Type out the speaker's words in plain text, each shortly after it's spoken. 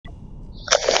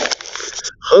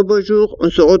Rebonjour, on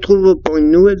se retrouve pour une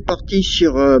nouvelle partie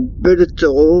sur petite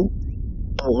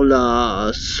pour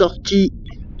la sortie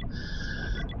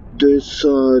du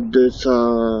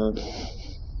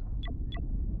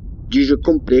jeu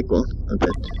complet quoi, en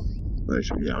fait. Ouais,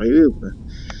 je vais y arriver ou pas.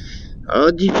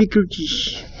 Alors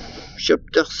difficulty,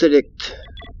 chapter select.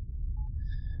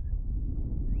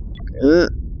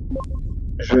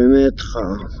 Je vais mettre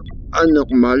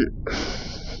anormal.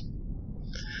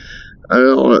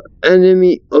 Alors,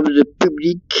 enemy of the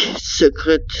public,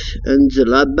 secret and the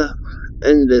lab,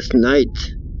 endless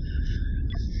night.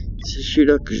 C'est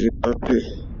celui-là que j'ai pas fait.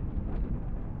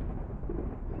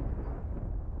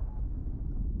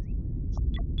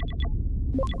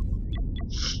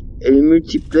 Et le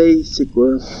multiplay, c'est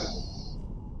quoi?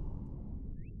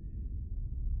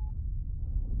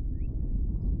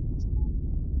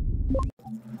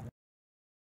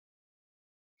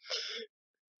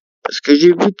 Parce que j'ai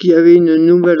vu qu'il y avait une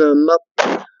nouvelle map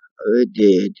avec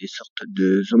des sortes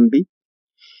de zombies.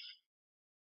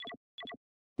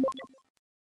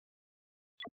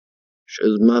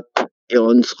 Chose map,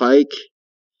 Iron Strike,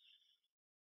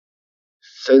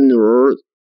 Sun World,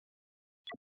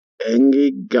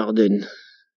 Hanging Garden.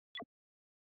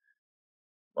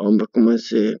 On va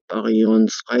commencer par Iron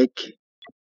Strike,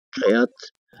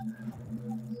 Create.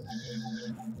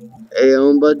 Et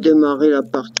on va démarrer la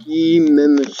partie,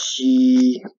 même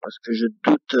si, parce que je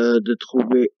doute de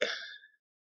trouver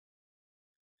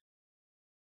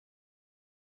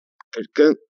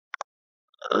quelqu'un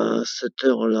à cette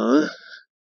heure-là.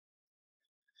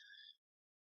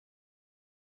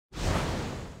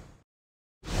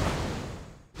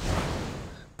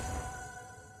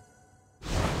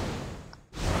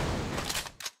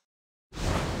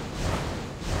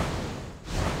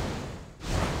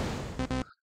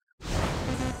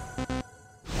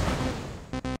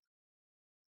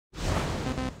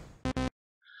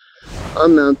 Ah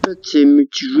mais en fait c'est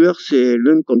multijoueur, c'est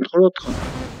l'un contre l'autre.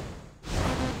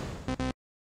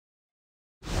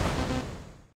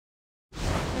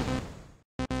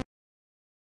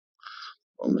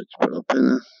 Bon mais c'est pas la peine.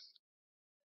 Hein.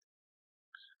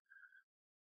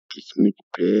 Kiss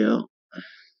multiplayer.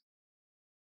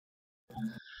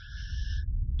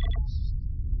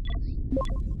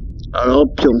 Alors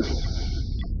option.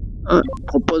 Ah,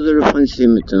 propose le français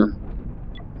maintenant.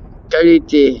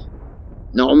 Qualité.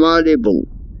 Normal et bon.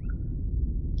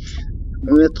 On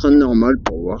va mettre normal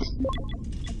pour voir.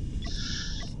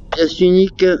 Pièce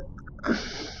unique.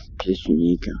 Pièce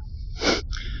unique.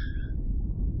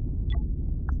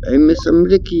 Il me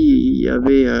semblait qu'il y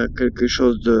avait quelque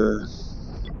chose de...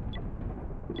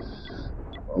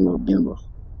 On va bien voir.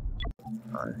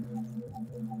 Ouais.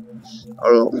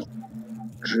 Alors,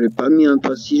 je l'ai pas mis en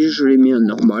facile, je l'ai mis en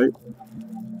normal.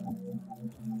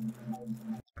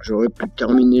 J'aurais pu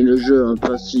terminer le jeu en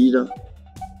facile,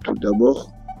 tout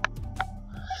d'abord.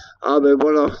 Ah ben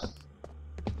voilà.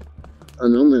 Ah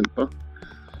non, même pas.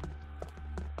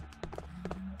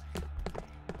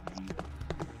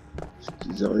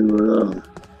 Ils arrivent là.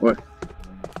 Ouais.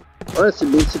 Ouais, c'est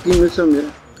bien ce qui me semble.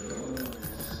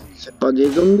 C'est pas des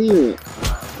zombies, mais...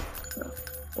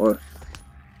 Ouais.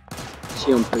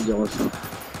 Si on peut dire ça.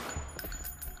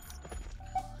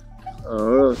 Ah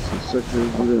voilà, c'est ça que je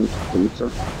voulais, un truc comme ça.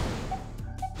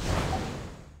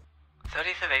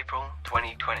 30th of April,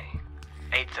 2020,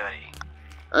 8:30.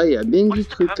 Ah, il y a bien du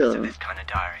truc. Il y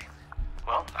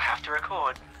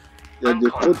a des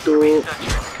photos.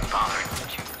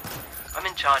 I'm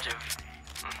in charge of...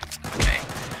 Okay,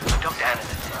 I'm Dr.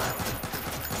 Anna's assistant.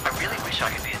 I really wish I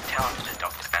could be as talented as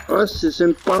Dr. Anna. Ah, c'est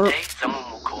sympa. One day, someone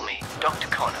will call me Dr.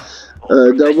 Connor.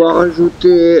 D'avoir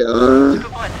ajouté...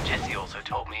 Supervisor Jesse also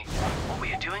told me what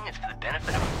we are doing is for the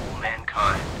benefit of all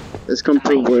mankind. Est-ce qu'on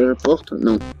peut ouvrir la porte?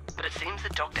 Non. But it seems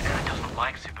that Dr. Anna doesn't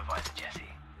like Supervisor Jesse.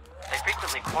 They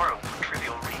frequently quarrel for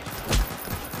trivial reasons.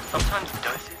 Sometimes the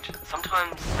dosage,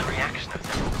 sometimes the reaction of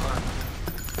several clones.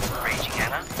 Raging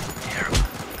Anna, terrible.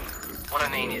 What I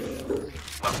mean is,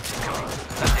 well, come on,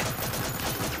 that's it.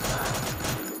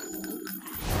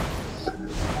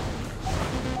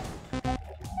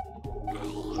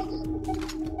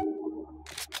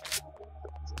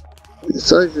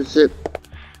 Ça, je sais.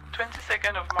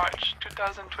 22nd of March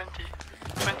 2020,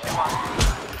 21.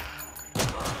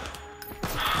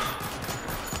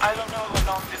 I don't know how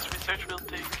long this research will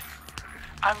take.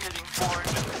 I'm getting bored.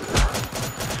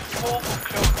 Wolf or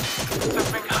clones,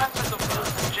 suffering hundreds of pills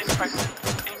and gene fragments,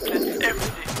 implants every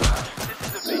day. This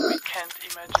is a pain we can't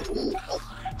imagine.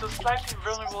 Those slightly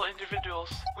vulnerable individuals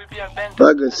will be abandoned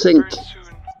very soon.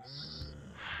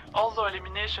 Although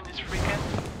elimination is frequent,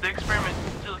 the experiment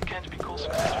still can't be called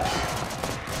successful.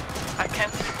 I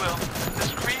can't sleep well. The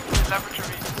scream is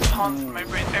laboratory haunts my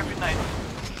brain every night.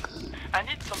 I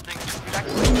need something to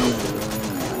relax myself.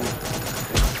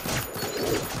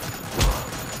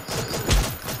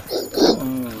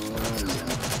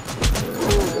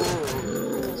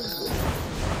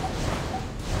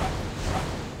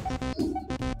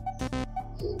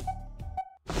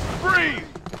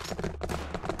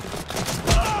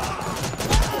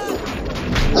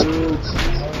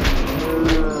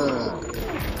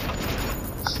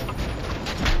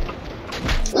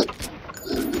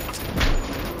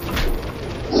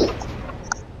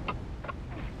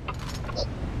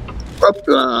 Hop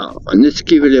là, on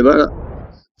esquive les balles.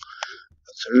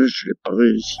 Celle-là, je l'ai pas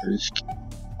réussi à esquiver.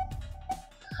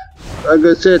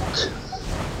 Vague 7.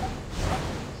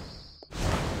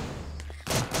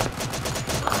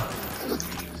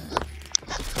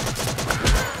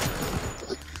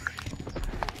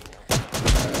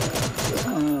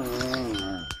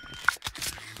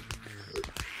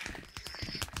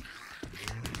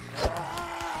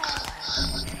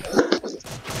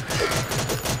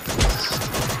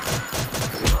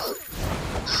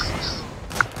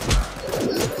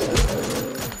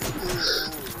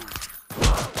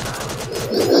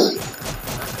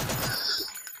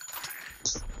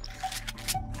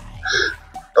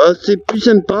 Ah, c'est plus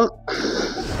sympa.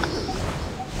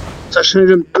 Ça change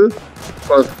un peu.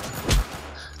 Voilà.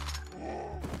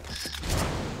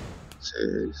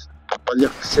 On peut pas dire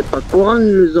que c'est pas courant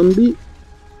le zombie.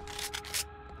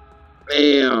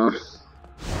 Mais il y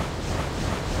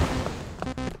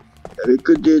avait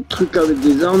que des trucs avec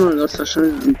des armes, là ça change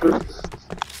un peu.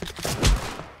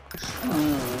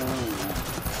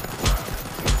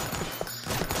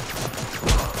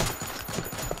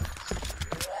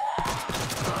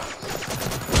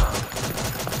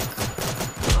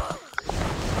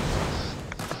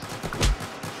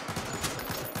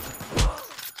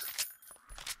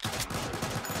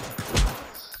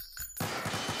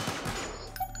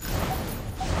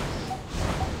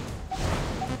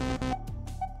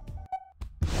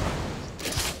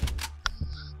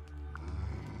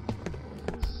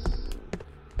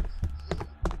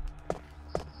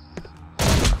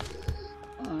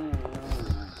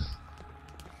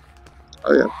 Ah,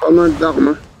 il y a pas mal d'armes.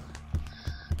 Hein.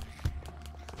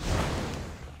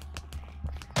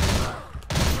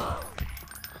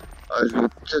 Ah, je vais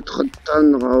peut-être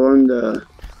attendre avant de...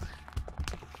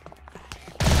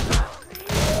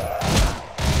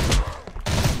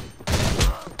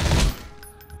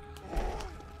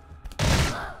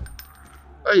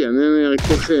 Ah, il y a même un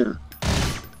ricochet. Hein.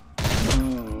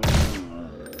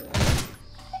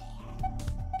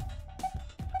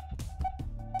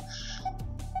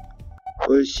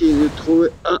 Faut essayer de trouver...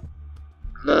 Ah,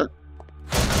 là.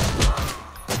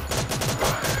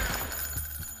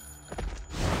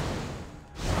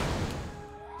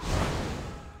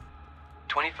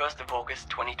 August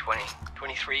 2020,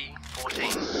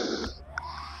 23:14.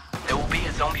 There will be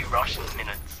a zombie rush in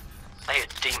minutes. They are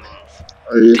demons.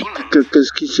 Allez, Demons.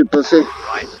 qu'est-ce qui s'est passé?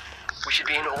 Right. We should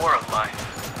be in awe of life.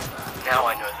 Now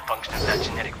I know the function of that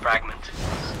genetic fragment.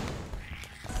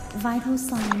 Vital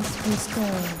signs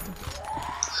restored.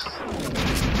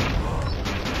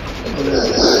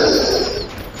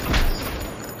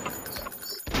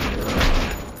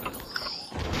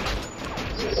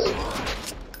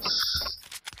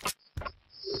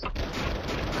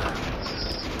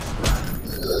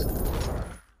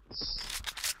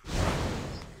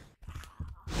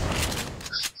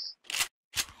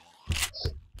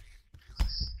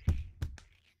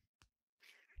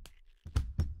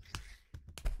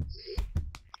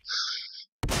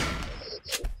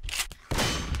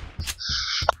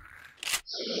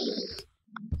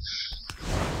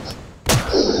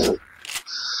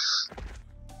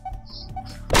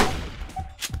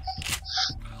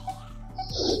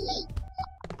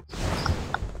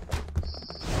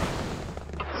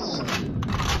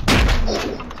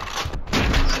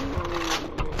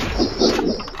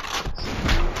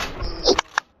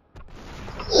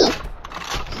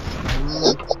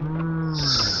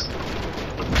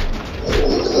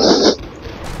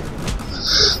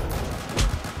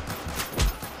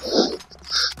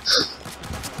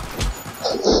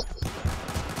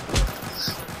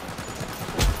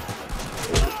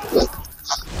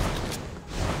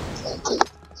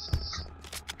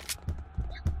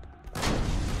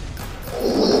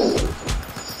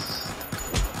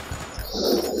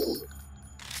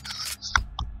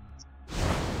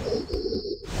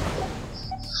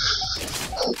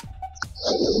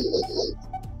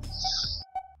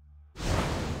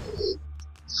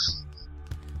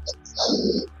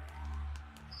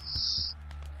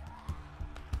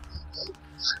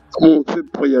 Comment on fait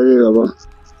pour y aller là-bas?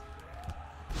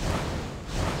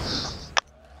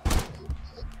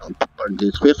 va le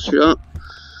détruire celui-là.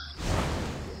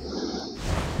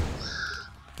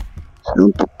 Sinon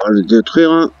on peut pas le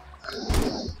détruire. Hein.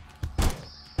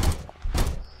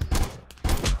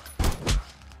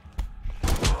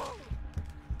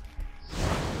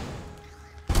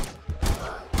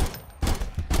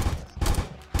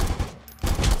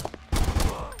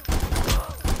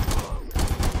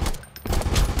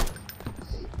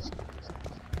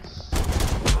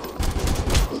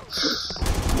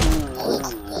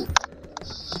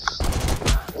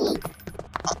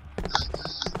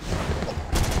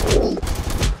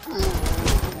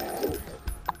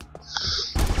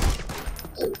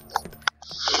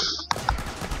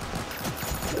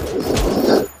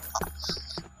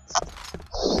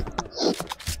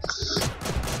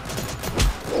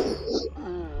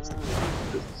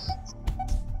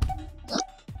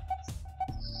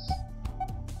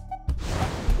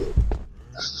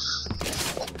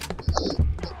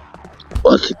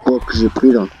 Oh, c'est quoi que j'ai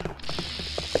pris là?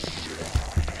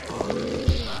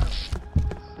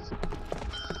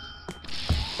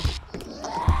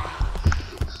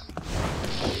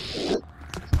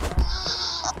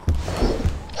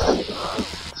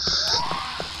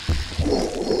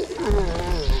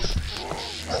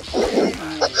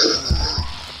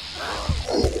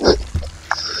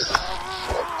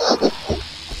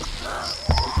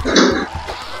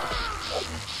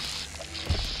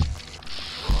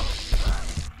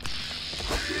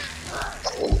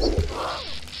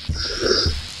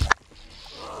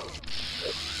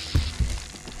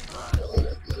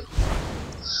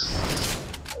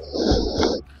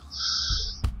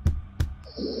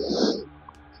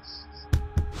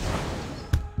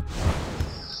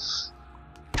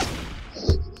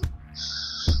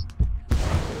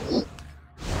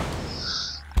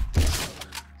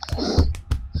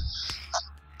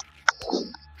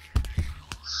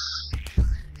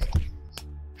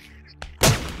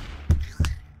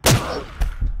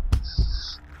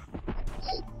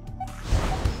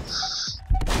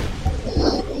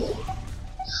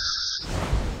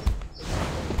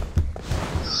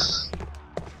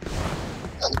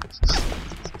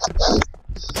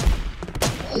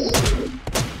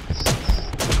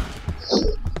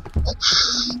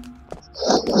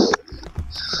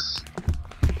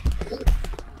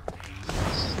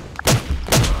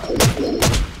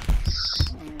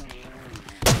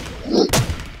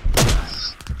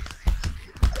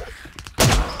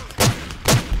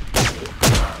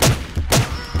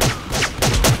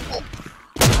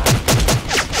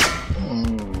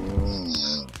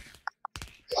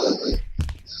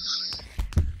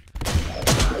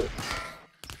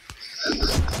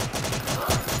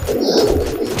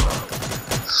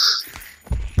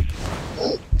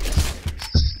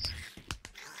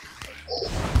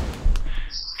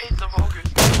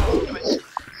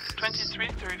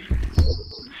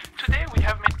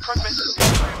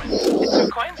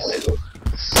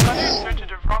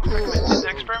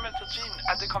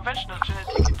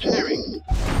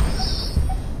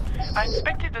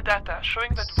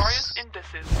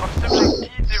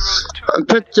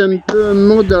 En fait, c'est un peu un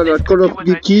mode à la Call of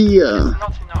Duty.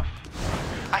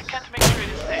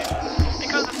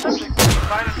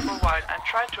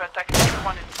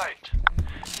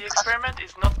 The experiment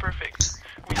is not perfect.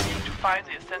 We need to find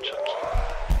the essential key.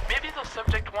 Maybe the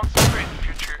subject wants to in the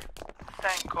future.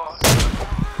 Thank God.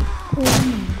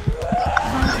 Warning.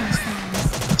 Vital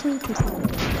signs critical.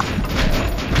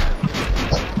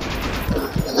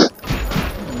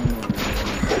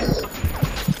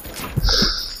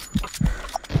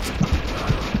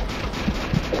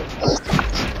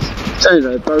 Ça, il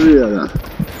n'avait pas vu là.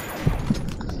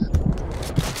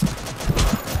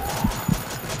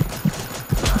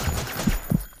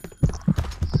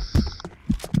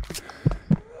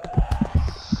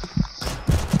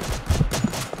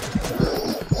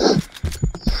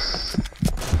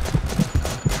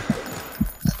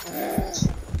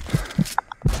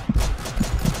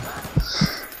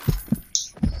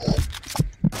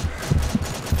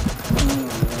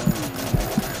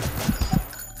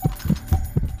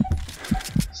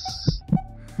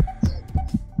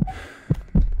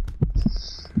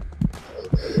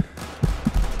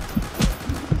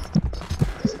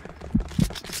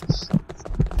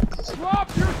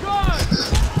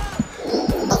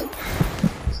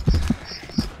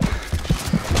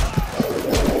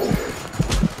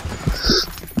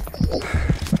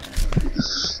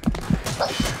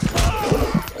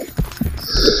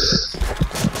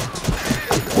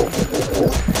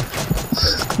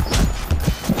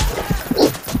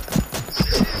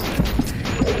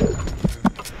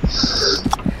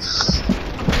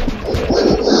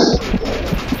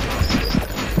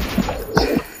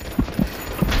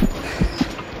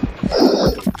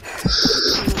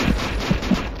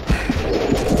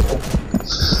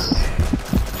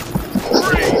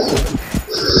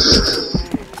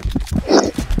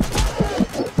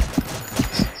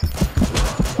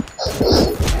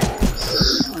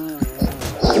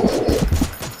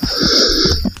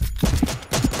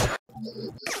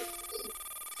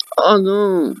 Oh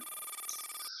non.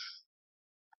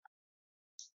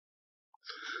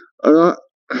 Alors,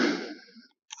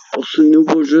 pour ce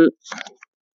nouveau jeu,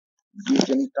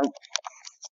 deuxième temps.